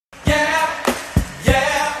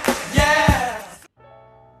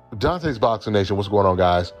Dante's Boxing Nation, what's going on,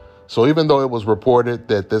 guys? So even though it was reported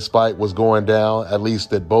that this fight was going down, at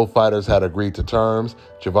least that both fighters had agreed to terms,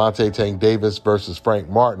 Gervonta Tank Davis versus Frank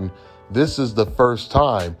Martin, this is the first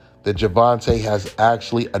time that Gervonta has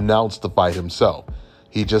actually announced the fight himself.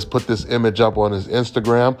 He just put this image up on his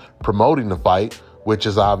Instagram promoting the fight, which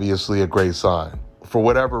is obviously a great sign. For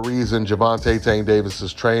whatever reason, Gervonta Tank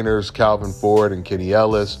Davis's trainers, Calvin Ford and Kenny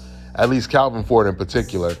Ellis, at least Calvin Ford in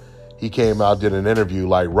particular, he came out, did an interview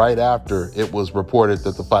like right after it was reported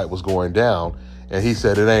that the fight was going down, and he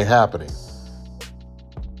said it ain't happening.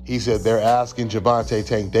 He said they're asking Gervonta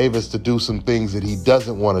Tank Davis to do some things that he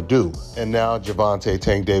doesn't want to do. And now Gervonta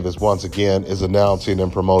Tank Davis once again is announcing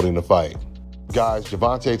and promoting the fight. Guys,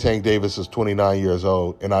 Gervonta Tank Davis is 29 years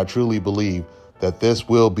old, and I truly believe that this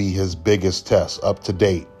will be his biggest test up to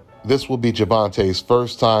date. This will be Gervonta's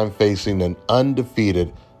first time facing an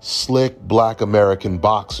undefeated, slick black American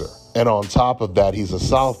boxer. And on top of that, he's a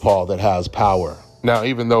southpaw that has power. Now,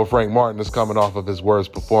 even though Frank Martin is coming off of his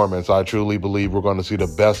worst performance, I truly believe we're going to see the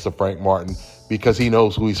best of Frank Martin because he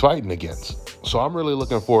knows who he's fighting against. So I'm really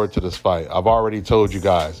looking forward to this fight. I've already told you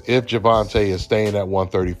guys, if Gervonta is staying at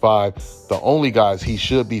 135, the only guys he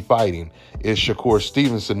should be fighting is Shakur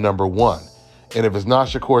Stevenson, #1. And if it's not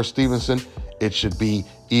Shakur Stevenson, it should be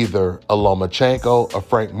either a Lomachenko, a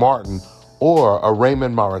Frank Martin, or a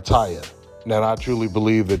Raymond Marataya. Now, I truly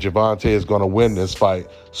believe that Gervonta is going to win this fight.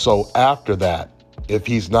 So after that, if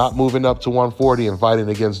he's not moving up to 140 and fighting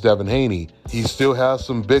against Devin Haney, he still has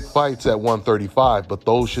some big fights at 135, but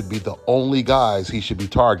those should be the only guys he should be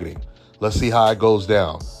targeting. Let's see how it goes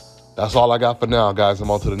down. That's all I got for now, guys. I'm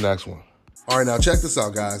on to the next one. All right, now check this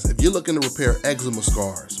out, guys. If you're looking to repair eczema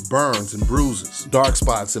scars, burns and bruises, dark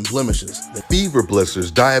spots and blemishes, Fever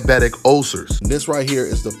blisters, diabetic ulcers, this right here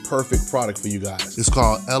is the perfect product for you guys. It's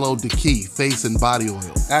called Elo Diki Face and Body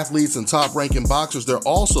Oil. Athletes and top-ranking boxers, they're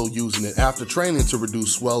also using it after training to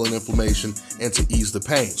reduce swelling, inflammation, and to ease the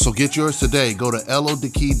pain. So get yours today. Go to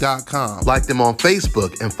elodiki.com. Like them on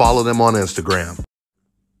Facebook and follow them on Instagram.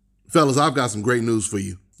 Fellas, I've got some great news for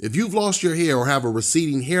you. If you've lost your hair or have a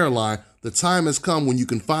receding hairline, the time has come when you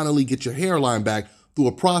can finally get your hairline back through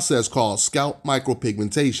a process called scalp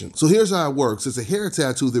micropigmentation. So here's how it works. It's a hair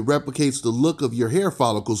tattoo that replicates the look of your hair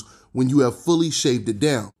follicles when you have fully shaved it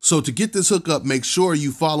down. So to get this hookup, make sure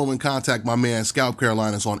you follow and contact my man Scalp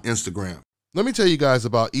Carolinas on Instagram. Let me tell you guys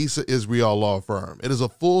about Issa Israel Law Firm. It is a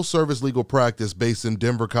full-service legal practice based in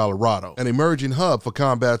Denver, Colorado, an emerging hub for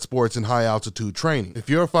combat sports and high-altitude training. If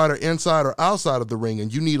you're a fighter inside or outside of the ring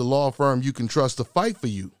and you need a law firm you can trust to fight for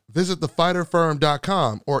you, visit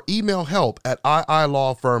thefighterfirm.com or email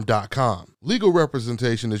help@iilawfirm.com. Legal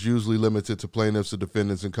representation is usually limited to plaintiffs or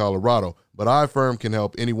defendants in Colorado, but iFirm can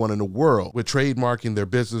help anyone in the world with trademarking their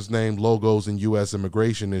business name, logos, and U.S.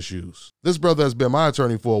 immigration issues. This brother has been my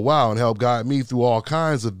attorney for a while and helped guide me through all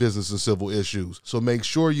kinds of business and civil issues, so make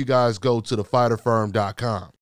sure you guys go to thefighterfirm.com.